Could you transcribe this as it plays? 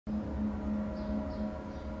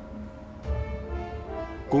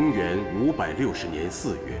公元560年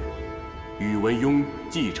4月，宇文邕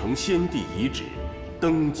继承先帝遗旨，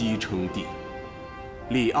登基称帝，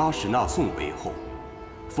立阿史那宋为后，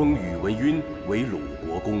封宇文赟为鲁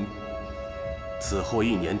国公。此后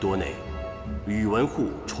1年多内，宇文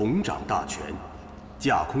护重掌大权，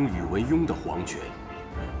架空宇文邕的皇权，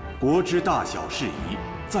国之大小事宜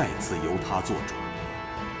再次由他做主。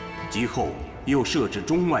及后又设置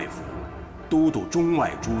中外府，都督中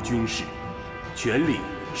外诸军事，权力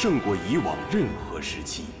胜过以往任何时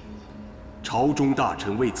期。朝中大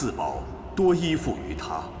臣为自保，多依附于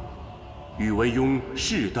他。宇文邕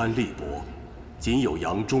势单力薄，仅有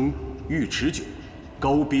杨忠、尉迟迥、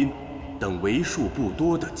高斌等为数不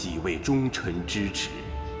多的几位忠臣支持。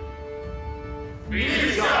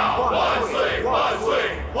陛下万岁万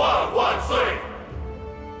岁万万岁！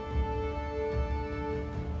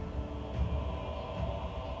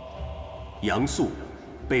杨素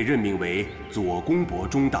被任命为左公伯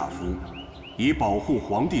中大夫，以保护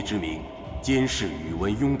皇帝之名，监视宇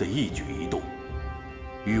文邕的一举一动。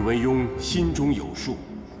宇文邕心中有数，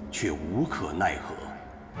却无可奈何。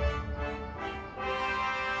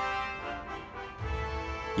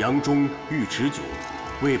杨忠、尉迟迥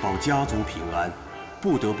为保家族平安，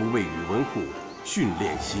不得不为宇文护训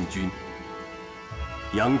练新军。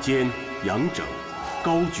杨坚、杨整、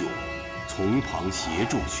高炯从旁协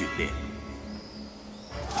助训练。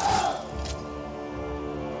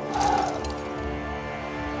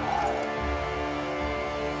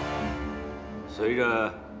随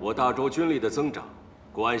着我大周军力的增长，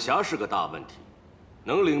管辖是个大问题，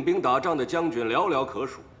能领兵打仗的将军寥寥可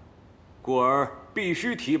数，故而必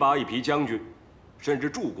须提拔一批将军，甚至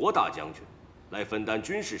柱国大将军，来分担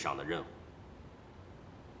军事上的任务。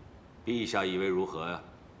陛下以为如何呀？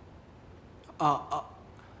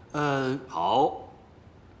好。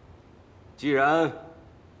既然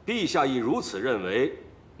陛下已如此认为，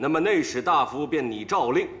那么内史大夫便拟诏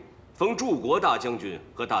令，封柱国大将军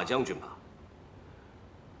和大将军吧。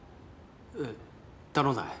大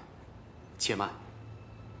冢宰，且慢。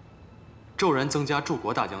骤然增加柱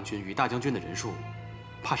国大将军与大将军的人数，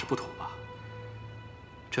怕是不妥吧？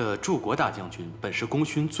这柱国大将军本是功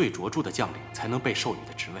勋最卓著的将领才能被授予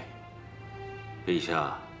的职位。陛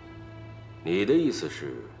下，你的意思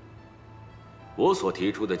是，我所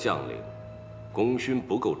提出的将领，功勋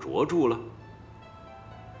不够卓著了？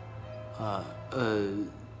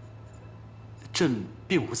朕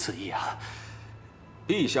并无此意啊。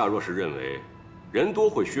陛下若是认为人多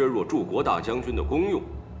会削弱柱国大将军的功用，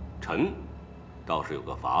臣倒是有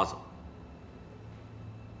个法子，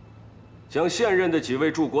将现任的几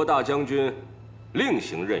位柱国大将军另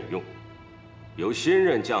行任用，由新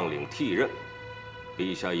任将领替任。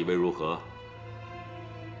陛下以为如何？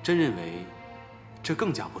朕认为这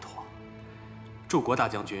更加不妥。柱国大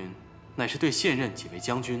将军乃是对现任几位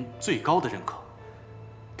将军最高的认可，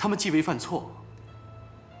他们既未犯错，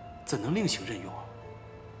怎能另行任用？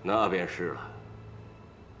那便是了。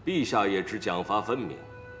陛下也知奖罚分明，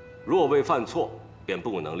若未犯错，便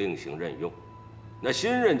不能另行任用。那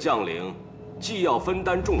新任将领既要分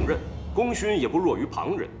担重任，功勋也不弱于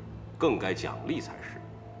旁人，更该奖励才是。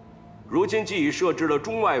如今既已设置了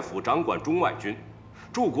中外府掌管中外军，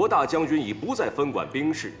柱国大将军已不再分管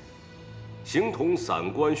兵事，形同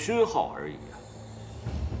散官勋号而已啊。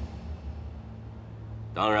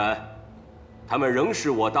当然，他们仍是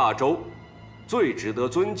我大周最值得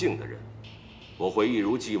尊敬的人，我会一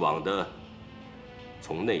如既往的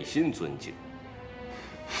从内心尊敬。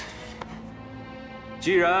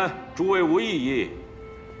既然诸位无异议，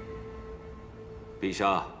陛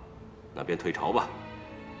下，那便退朝吧。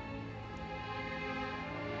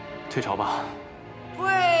退朝吧。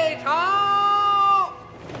退朝！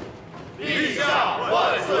陛下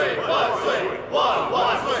万岁万岁万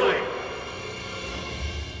万岁！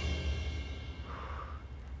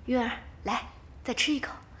玉儿，来，再吃一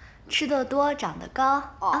口，吃得多长得高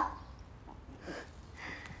啊！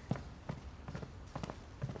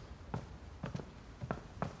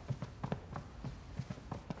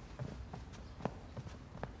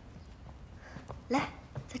来，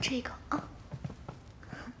再吃一口啊！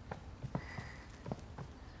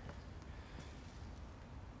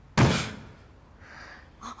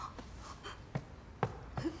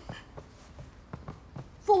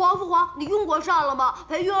父皇，你用过膳了吗？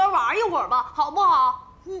陪月儿玩一会儿吧，好不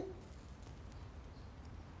好？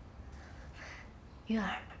云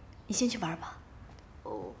儿，你先去玩吧。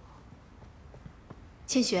哦。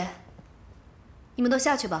千雪，你们都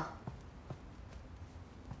下去吧。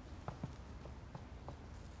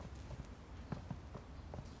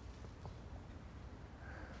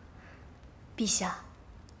陛下，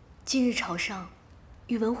今日朝上，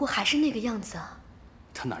宇文护还是那个样子啊。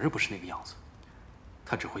他哪日不是那个样子？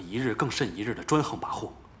他只会一日更甚一日的专横跋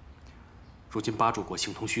扈。如今八柱国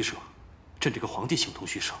形同虚设，朕这个皇帝形同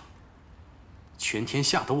虚设，全天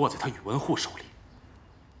下都握在他宇文护手里。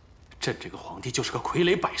朕这个皇帝就是个傀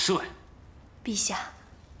儡摆设呀！陛下，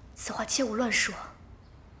此话切勿乱说。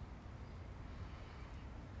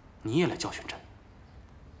你也来教训朕？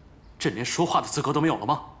朕连说话的资格都没有了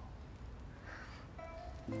吗？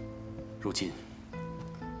如今，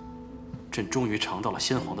朕终于尝到了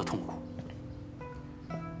先皇的痛苦，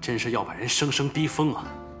真是要把人生生逼疯啊！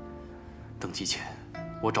登基前，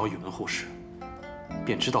我找宇文护时，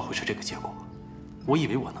便知道会是这个结果。我以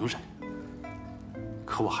为我能忍，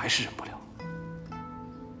可我还是忍不了。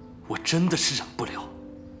我真的是忍不了。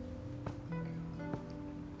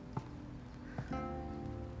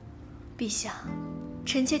陛下，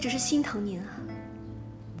臣妾只是心疼您啊。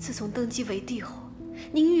自从登基为帝后，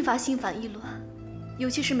您愈发心烦意乱，尤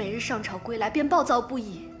其是每日上朝归来便暴躁不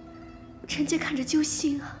已，臣妾看着揪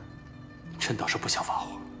心啊。朕倒是不想发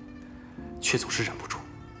火，却总是忍不住。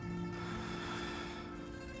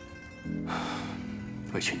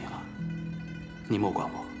委屈你了，你莫管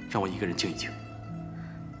我，让我一个人静一静。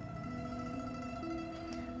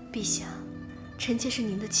陛下，臣妾是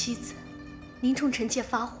您的妻子，您冲臣妾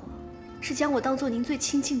发火，是将我当做您最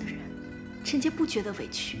亲近的人，臣妾不觉得委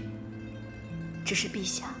屈。只是陛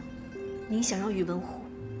下，您想让宇文护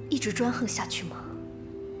一直专横下去吗？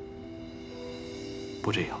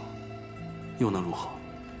不这样，又能如何？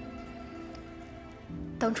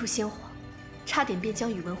当初先皇差点便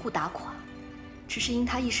将宇文护打垮，只是因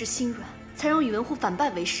他一时心软，才让宇文护反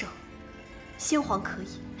败为胜。先皇可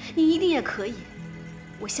以，您一定也可以。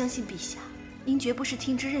我相信陛下，您绝不是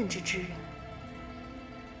听之任之之人。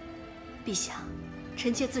陛下，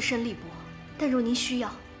臣妾自身力薄，但若您需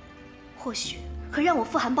要，或许可让我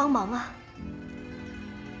傅寒帮忙啊。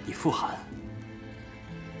你傅寒，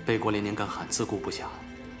北国连年干旱，自顾不暇，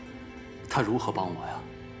他如何帮我呀？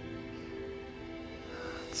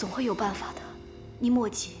总会有办法的，您莫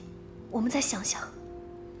急，我们再想想。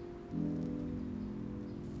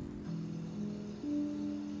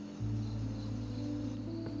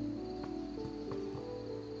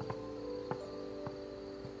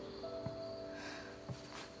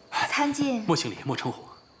参见。莫行礼，莫称呼，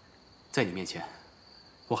在你面前，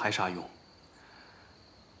我还是阿庸。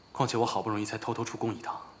况且我好不容易才偷偷出宫一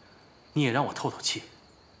趟，你也让我透透气，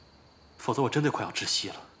否则我真的快要窒息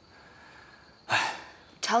了。唉。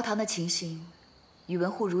朝堂的情形，宇文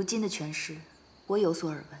护如今的权势，我有所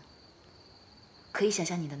耳闻。可以想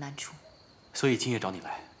象你的难处。所以今夜找你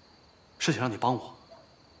来，是想让你帮我。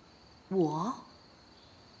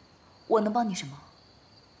我能帮你什么？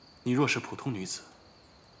你若是普通女子，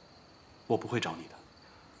我不会找你的。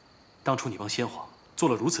当初你帮先皇做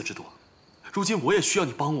了如此之多，如今我也需要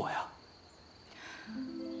你帮我呀。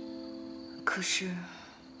可是，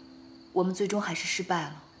我们最终还是失败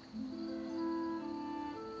了。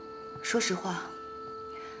说实话，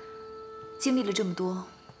经历了这么多，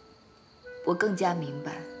我更加明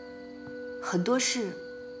白，很多事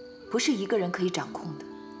不是一个人可以掌控的。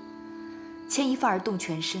牵一发而动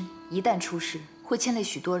全身，一旦出事，会牵累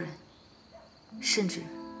许多人，甚至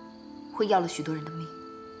会要了许多人的命。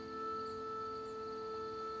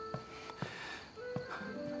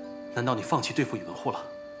难道你放弃对付宇文护了？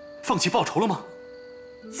放弃报仇了吗？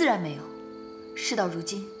自然没有。事到如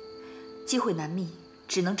今，机会难觅，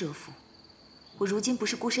只能蛰伏。我如今不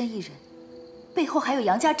是孤身一人，背后还有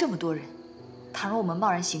杨家这么多人。倘若我们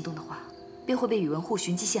贸然行动的话，便会被宇文护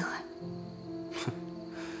寻机陷害。哼，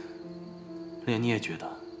连你也觉得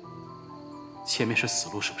前面是死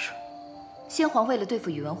路，是不是？先皇为了对付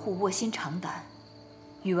宇文护卧薪尝胆，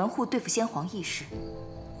宇文护对付先皇亦是。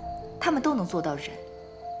他们都能做到忍，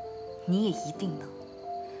你也一定能。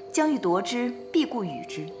将欲夺之，必固与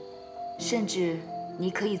之，甚至你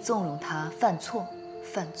可以纵容他犯错、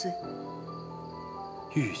犯罪。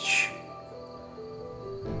欲取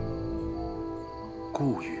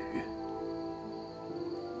故与。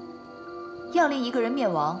要令一个人灭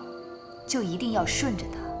亡，就一定要顺着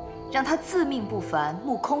他，让他自命不凡，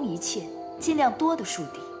目空一切，尽量多的树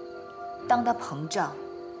敌。当他膨胀、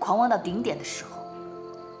狂妄到顶点的时候，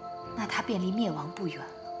那他便离灭亡不远了。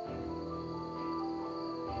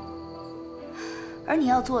而你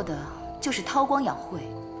要做的就是韬光养晦，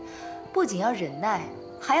不仅要忍耐，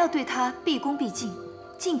还要对他毕恭毕敬，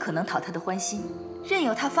尽可能讨他的欢心，任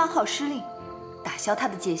由他发号施令，打消他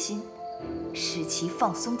的戒心，使其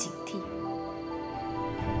放松警惕。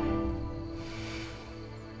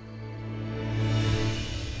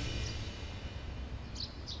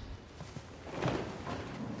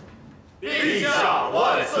陛下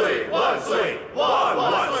万岁万岁万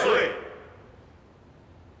万岁！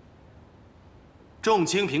众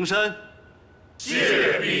卿平身。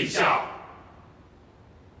谢陛下。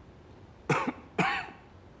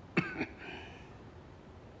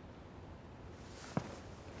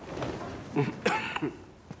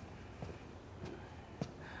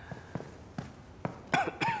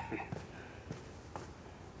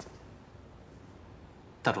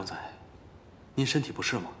大冢宰，您身体不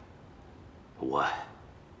适吗？无碍，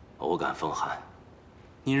偶感风寒。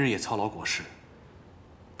您日夜操劳国事，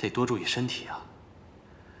得多注意身体啊。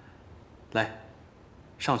来，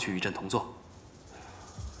上去与朕同坐。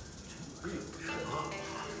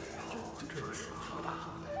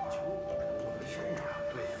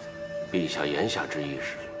陛下言下之意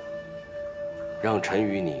是，让臣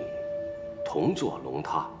与你同坐龙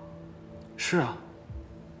榻。是啊，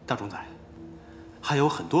大冢宰，还有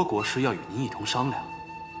很多国事要与您一同商量，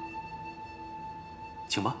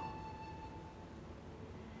请吧。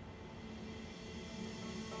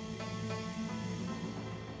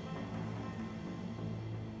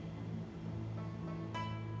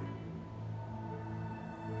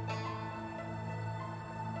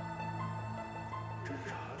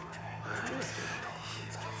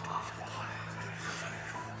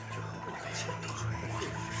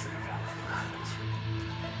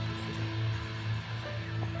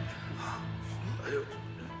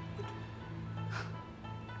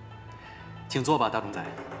请坐吧，大冢宰。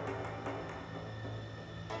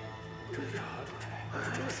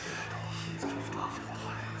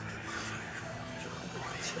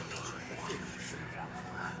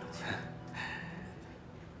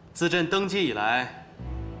自朕登基以来，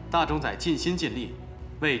大冢宰尽心尽力，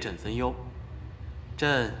为朕分忧，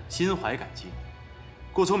朕心怀感激，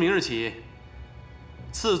故从明日起，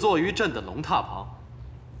赐坐于朕的龙榻旁。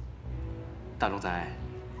大冢宰，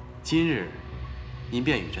今日您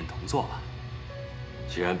便与朕同坐吧。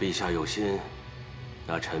既然陛下有心，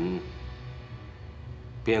那臣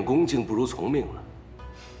便恭敬不如从命了。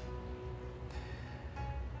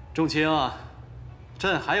众卿啊，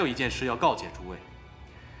朕还有一件事要告诫诸位。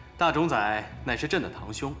大冢宰乃是朕的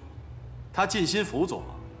堂兄，他尽心辅佐，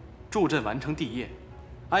助朕完成帝业，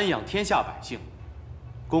安养天下百姓，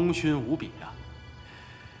功勋无比啊。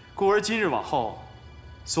故而今日往后，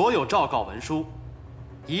所有诏告文书，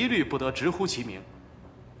一律不得直呼其名，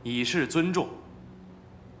以示尊重。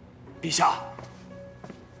陛下，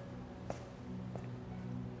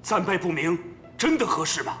暂拜不明，真的合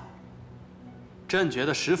适吗？朕觉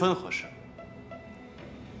得十分合适。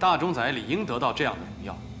大冢宰理应得到这样的荣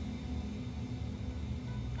耀。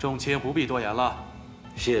众卿不必多言了。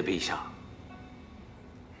谢陛下。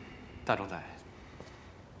大冢宰，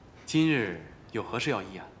今日有何事要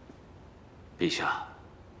议啊？陛下，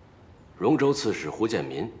荣州刺史胡建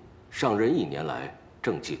民上任1年来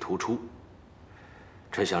政绩突出，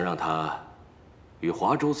臣想让他与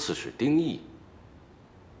华州刺史丁义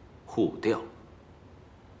互调。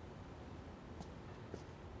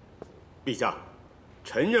陛下，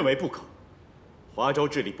臣认为不可。华州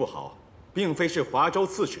治理不好，并非是华州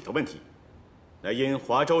刺史的问题，乃因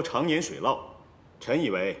华州常年水涝。臣以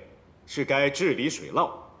为是该治理水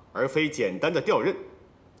涝，而非简单的调任。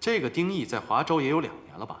这个丁义在华州也有2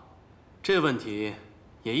年了吧？这问题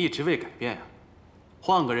也一直未改变呀。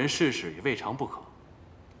换个人试试也未尝不可。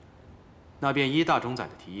那便依大冢宰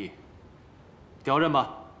的提议，调任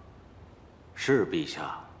吧。是陛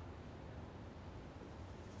下。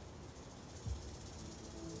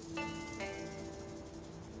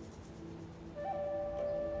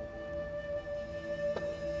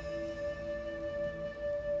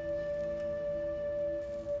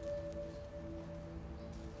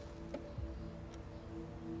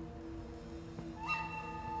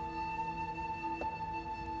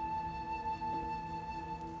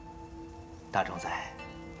大冢宰，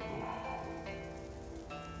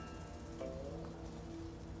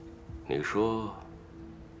你说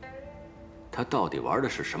他到底玩的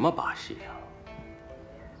是什么把戏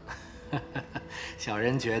呀？小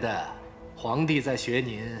人觉得皇帝在学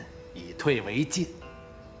您以退为进。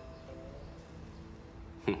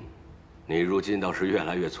哼，你如今倒是越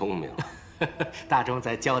来越聪明了。大冢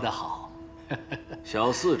宰教得好。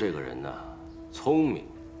小四这个人呢，聪明，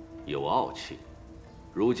有傲气。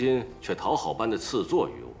如今却讨好般的赐座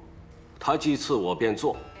于我，他既赐我便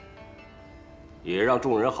坐，也让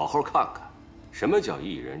众人好好看看，什么叫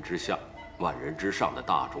一人之下，万人之上的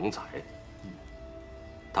大冢宰。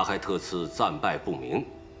他还特赐暂拜不明，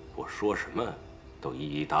我说什么都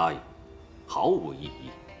一一答应，毫无异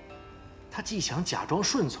议。他既想假装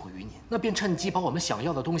顺从于您，那便趁机把我们想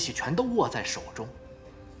要的东西全都握在手中。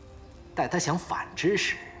待他想反之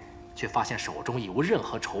时，却发现手中已无任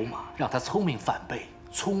何筹码，让他聪明反被。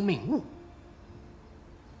聪明误。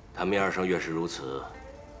他面上越是如此，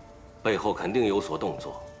背后肯定有所动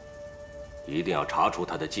作，一定要查出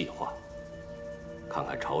他的计划，看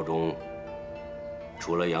看朝中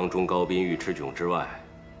除了杨忠、高斌、尉迟迥之外，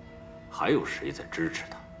还有谁在支持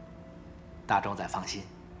他。大冢宰放心，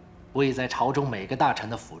我已在朝中每个大臣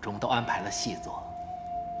的府中都安排了细作。